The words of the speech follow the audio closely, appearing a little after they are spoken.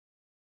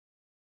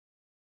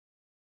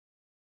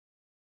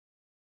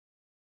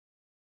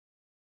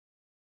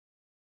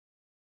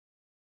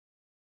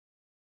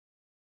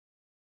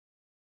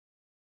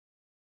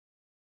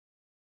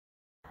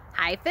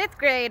Hi, 5th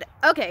grade.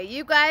 Okay,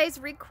 you guys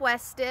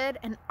requested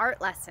an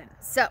art lesson.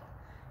 So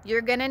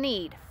you're gonna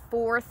need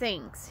 4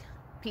 things.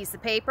 Piece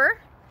of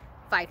paper,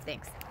 5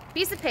 things.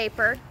 Piece of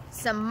paper,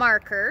 some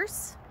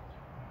markers,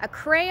 a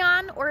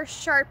crayon or a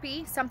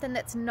Sharpie, something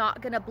that's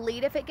not gonna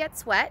bleed if it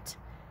gets wet,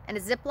 and a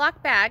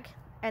Ziploc bag,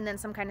 and then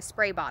some kind of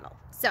spray bottle.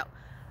 So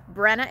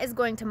Brenna is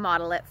going to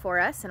model it for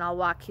us and I'll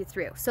walk you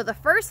through. So the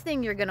first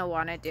thing you're gonna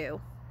wanna do,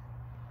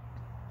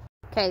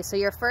 okay, so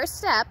your first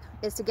step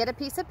is to get a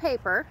piece of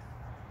paper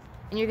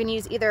and you're gonna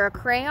use either a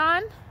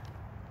crayon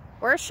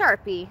or a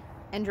Sharpie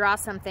and draw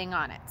something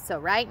on it. So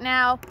right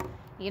now,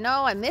 you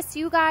know, I miss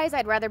you guys.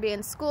 I'd rather be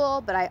in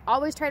school, but I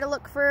always try to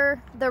look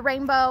for the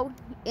rainbow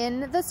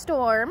in the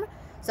storm.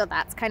 So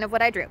that's kind of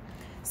what I drew.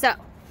 So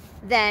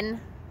then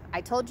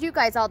I told you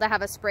guys all to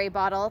have a spray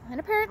bottle, and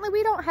apparently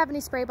we don't have any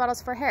spray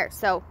bottles for hair.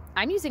 So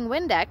I'm using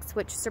Windex,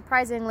 which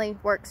surprisingly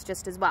works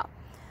just as well.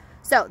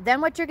 So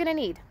then what you're gonna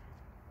need,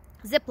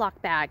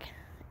 Ziploc bag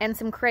and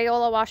some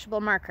Crayola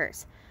washable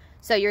markers.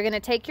 So you're gonna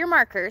take your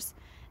markers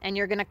and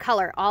you're gonna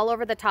color all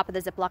over the top of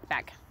the Ziploc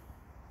bag.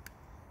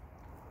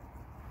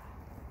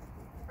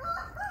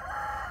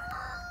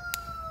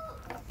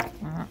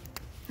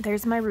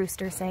 There's my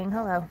rooster saying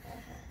hello.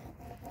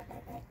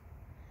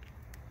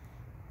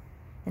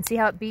 And see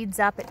how it beads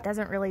up? It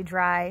doesn't really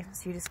dry,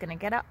 so you're just gonna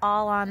get it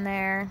all on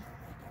there.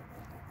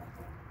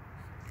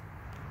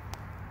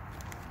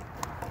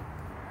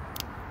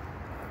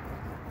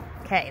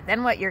 Okay,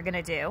 then what you're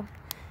gonna do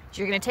is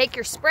you're gonna take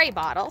your spray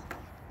bottle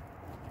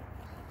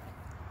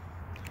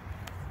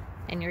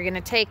and you're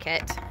gonna take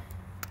it,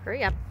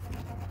 hurry up.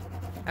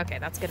 Okay,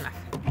 that's good enough.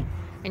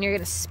 And you're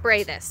gonna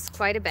spray this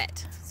quite a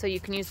bit. So you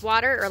can use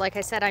water, or like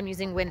I said, I'm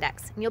using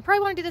Windex. And you'll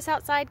probably wanna do this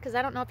outside because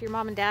I don't know if your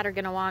mom and dad are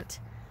gonna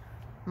want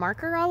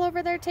marker all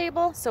over their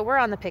table. So we're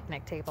on the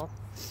picnic table.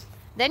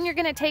 Then you're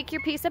gonna take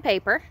your piece of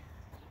paper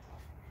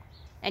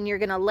and you're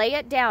gonna lay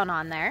it down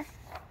on there,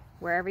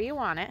 wherever you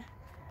want it.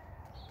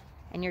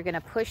 And you're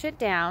gonna push it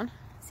down.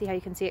 See how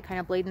you can see it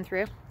kind of bleeding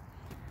through?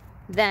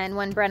 Then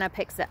when Brenna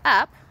picks it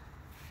up,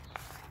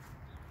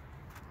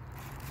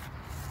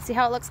 see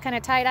how it looks kind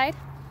of tie-dyed?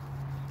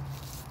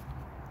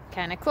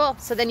 Kind of cool.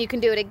 So then you can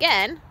do it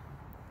again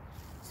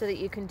so that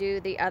you can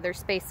do the other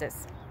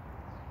spaces.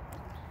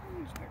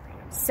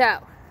 So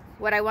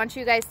what I want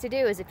you guys to do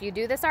is, if you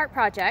do this art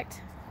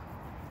project,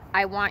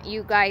 I want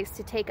you guys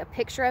to take a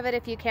picture of it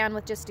if you can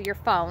with just your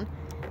phone,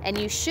 and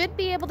you should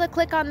be able to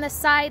click on this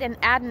side and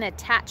add an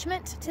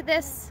attachment to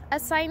this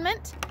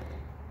assignment,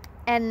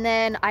 and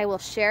then I will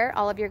share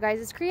all of your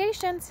guys'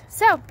 creations.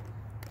 So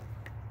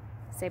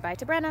say bye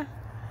to Brenna.